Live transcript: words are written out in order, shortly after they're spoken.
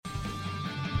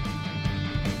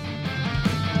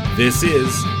This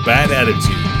is Bad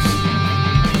Attitudes.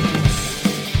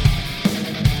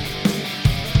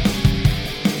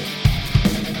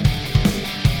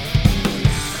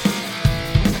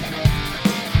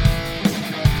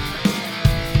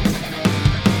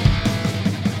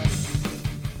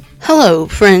 Hello,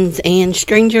 friends and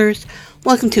strangers.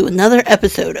 Welcome to another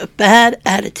episode of Bad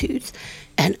Attitudes,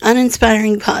 an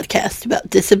uninspiring podcast about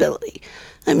disability.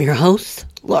 I'm your host,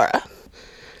 Laura.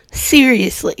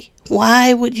 Seriously,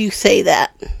 why would you say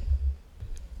that?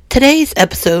 Today's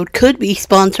episode could be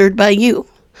sponsored by you.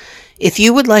 If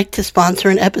you would like to sponsor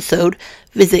an episode,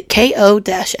 visit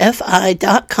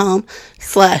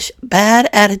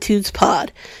ko-fi.com/badattitudespod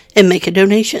and make a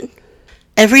donation.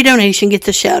 Every donation gets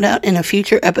a shout out in a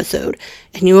future episode,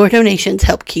 and your donations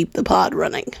help keep the pod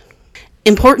running.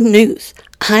 Important news,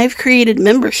 I've created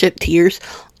membership tiers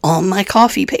on my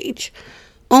Ko-fi page.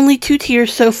 Only 2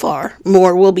 tiers so far,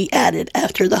 more will be added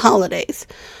after the holidays.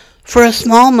 For a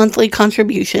small monthly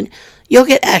contribution, you'll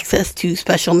get access to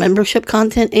special membership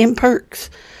content and perks.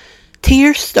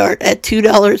 Tiers start at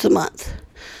 $2 a month.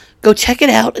 Go check it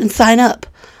out and sign up.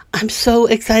 I'm so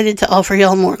excited to offer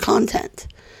y'all more content.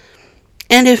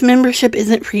 And if membership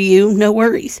isn't for you, no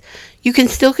worries. You can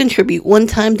still contribute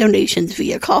one-time donations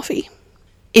via Ko-fi.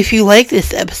 If you like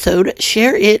this episode,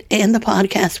 share it and the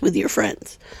podcast with your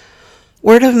friends.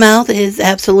 Word of mouth is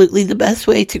absolutely the best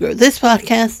way to grow this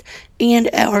podcast and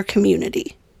our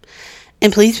community.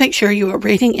 And please make sure you are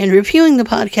rating and reviewing the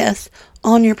podcast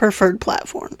on your preferred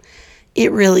platform.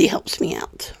 It really helps me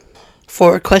out.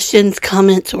 For questions,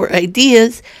 comments, or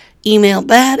ideas, email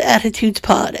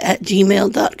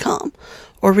badattitudespod@gmail.com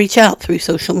or reach out through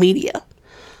social media.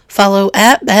 Follow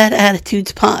at Bad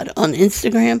Attitudes Pod on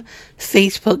Instagram,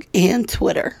 Facebook, and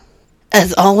Twitter.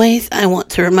 As always, I want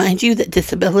to remind you that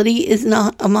disability is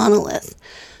not a monolith.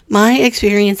 My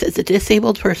experience as a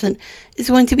disabled person is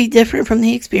going to be different from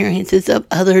the experiences of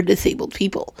other disabled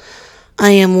people. I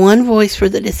am one voice for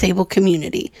the disabled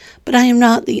community, but I am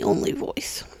not the only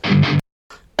voice.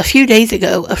 A few days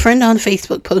ago, a friend on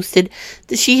Facebook posted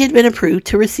that she had been approved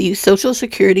to receive Social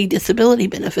Security disability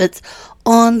benefits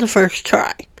on the first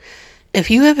try.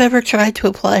 If you have ever tried to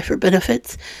apply for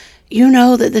benefits, you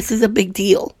know that this is a big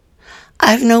deal.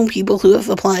 I've known people who have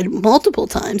applied multiple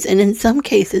times, and in some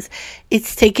cases,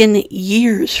 it's taken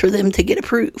years for them to get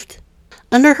approved.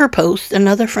 Under her post,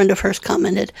 another friend of hers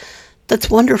commented, "That's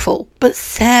wonderful, but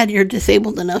sad you're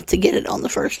disabled enough to get it on the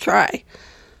first try."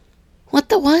 What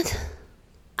the what?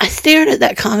 I stared at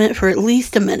that comment for at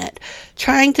least a minute,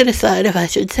 trying to decide if I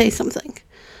should say something.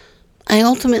 I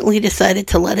ultimately decided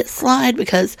to let it slide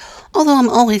because, although I'm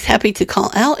always happy to call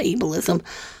out ableism,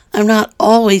 I'm not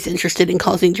always interested in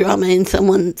causing drama in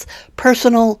someone's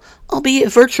personal, albeit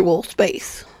virtual,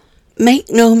 space. Make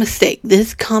no mistake,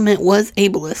 this comment was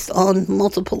ableist on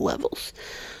multiple levels.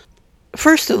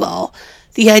 First of all,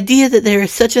 the idea that there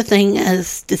is such a thing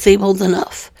as disabled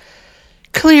enough.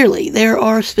 Clearly, there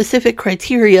are specific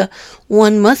criteria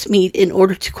one must meet in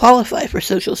order to qualify for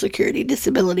Social Security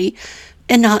disability,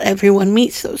 and not everyone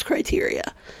meets those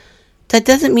criteria. That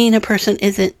doesn't mean a person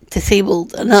isn't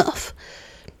disabled enough.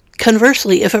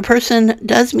 Conversely, if a person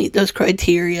does meet those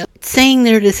criteria, saying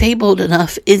they're disabled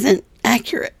enough isn't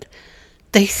accurate.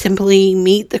 They simply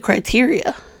meet the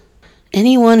criteria.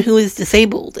 Anyone who is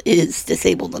disabled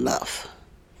enough.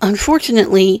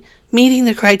 Unfortunately, meeting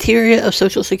the criteria of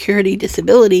Social Security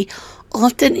disability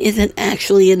often isn't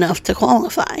actually enough to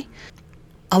qualify.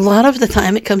 A lot of the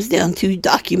time it comes down to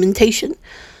documentation,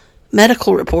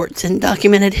 medical reports, and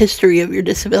documented history of your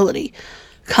disability,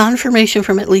 confirmation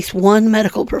from at least one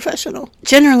medical professional.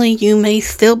 Generally, you may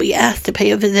still be asked to pay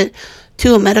a visit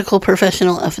to a medical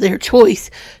professional of their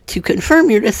choice to confirm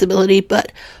your disability,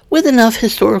 but with enough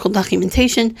historical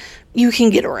documentation, you can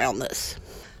get around this.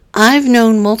 I've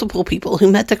known multiple people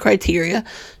who met the criteria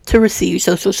to receive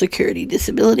Social Security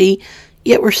disability,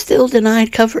 yet were still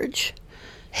denied coverage.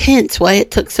 Hence why it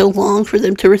took so long for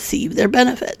them to receive their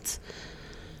benefits.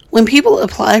 When people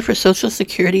apply for Social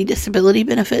Security disability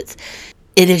benefits,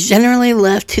 it is generally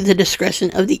left to the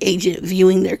discretion of the agent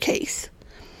viewing their case.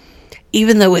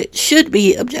 Even though it should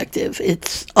be objective,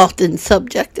 it's often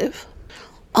subjective.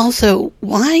 Also,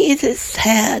 why is it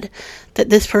sad that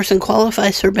this person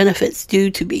qualifies for benefits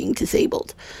due to being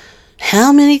disabled?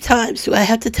 How many times do I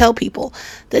have to tell people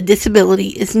that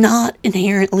disability is not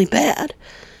inherently bad?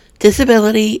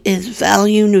 Disability is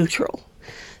value neutral.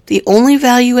 The only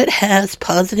value it has,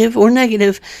 positive or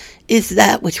negative, is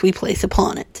that which we place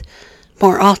upon it.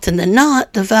 More often than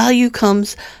not, the value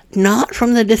comes not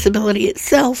from the disability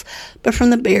itself, but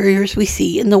from the barriers we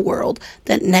see in the world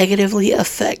that negatively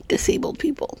affect disabled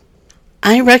people.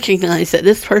 I recognize that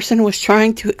this person was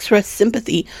trying to express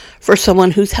sympathy for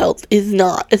someone whose health is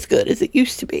not as good as it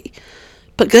used to be.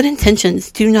 But good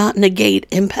intentions do not negate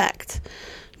impact.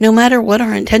 No matter what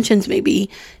our intentions may be,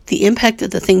 the impact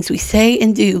of the things we say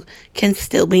and do can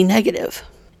still be negative.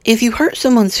 If you hurt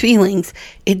someone's feelings,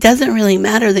 it doesn't really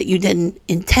matter that you didn't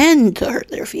intend to hurt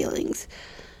their feelings.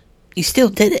 You still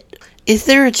did it. Is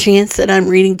there a chance that I'm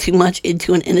reading too much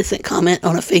into an innocent comment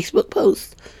on a Facebook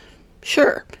post?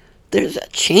 Sure, there's a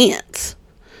chance.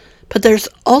 But there's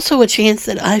also a chance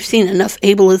that I've seen enough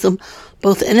ableism,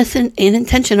 both innocent and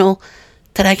intentional,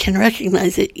 that I can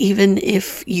recognize it even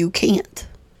if you can't.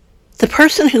 The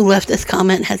person who left this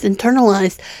comment has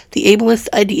internalized the ableist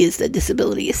ideas that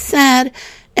disability is sad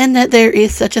and that there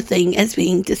is such a thing as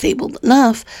being disabled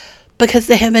enough because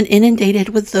they have been inundated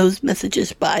with those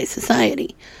messages by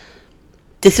society.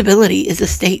 Disability is a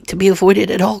state to be avoided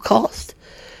at all costs.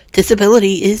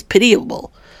 Disability is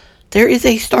pitiable. There is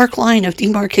a stark line of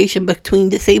demarcation between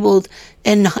disabled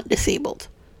and not disabled.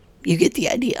 You get the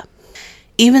idea.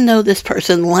 Even though this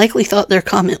person likely thought their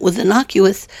comment was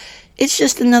innocuous, it's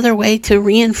just another way to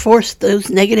reinforce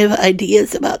those negative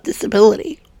ideas about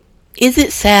disability. Is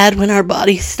it sad when our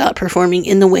bodies stop performing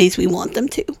in the ways we want them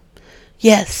to?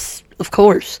 Yes, of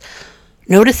course.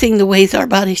 Noticing the ways our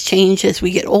bodies change as we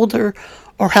get older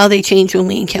or how they change when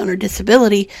we encounter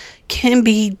disability can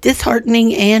be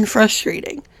disheartening and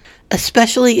frustrating,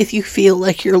 especially if you feel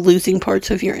like you're losing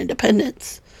parts of your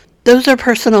independence. Those are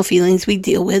personal feelings we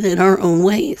deal with in our own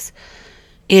ways.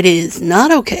 It is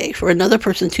not okay for another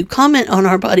person to comment on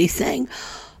our body saying,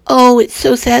 "Oh, it's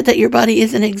so sad that your body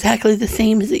isn't exactly the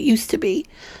same as it used to be."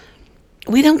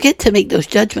 We don't get to make those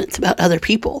judgments about other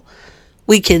people.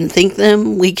 We can think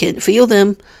them, we can feel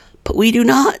them, but we do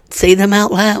not say them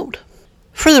out loud.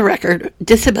 For the record,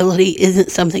 disability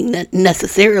isn't something that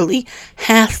necessarily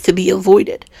has to be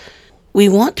avoided. We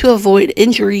want to avoid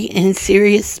injury and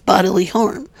serious bodily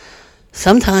harm.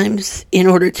 Sometimes, in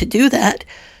order to do that,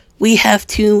 we have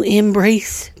to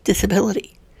embrace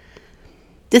disability.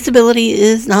 Disability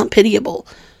is not pitiable.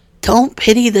 Don't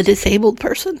pity the disabled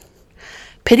person.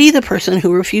 Pity the person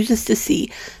who refuses to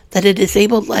see that a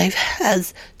disabled life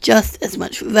has just as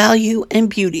much value and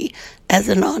beauty as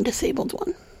a non-disabled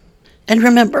one. And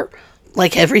remember,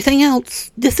 like everything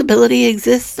else, disability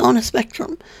exists on a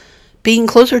spectrum. Being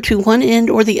closer to one end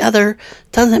or the other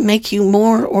doesn't make you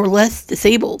more or less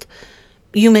disabled.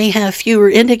 You may have fewer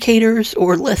indicators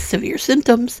or less severe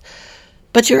symptoms,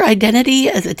 but your identity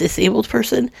as a disabled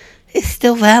person is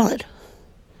still valid.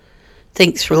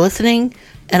 Thanks for listening,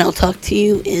 and I'll talk to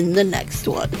you in the next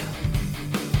one.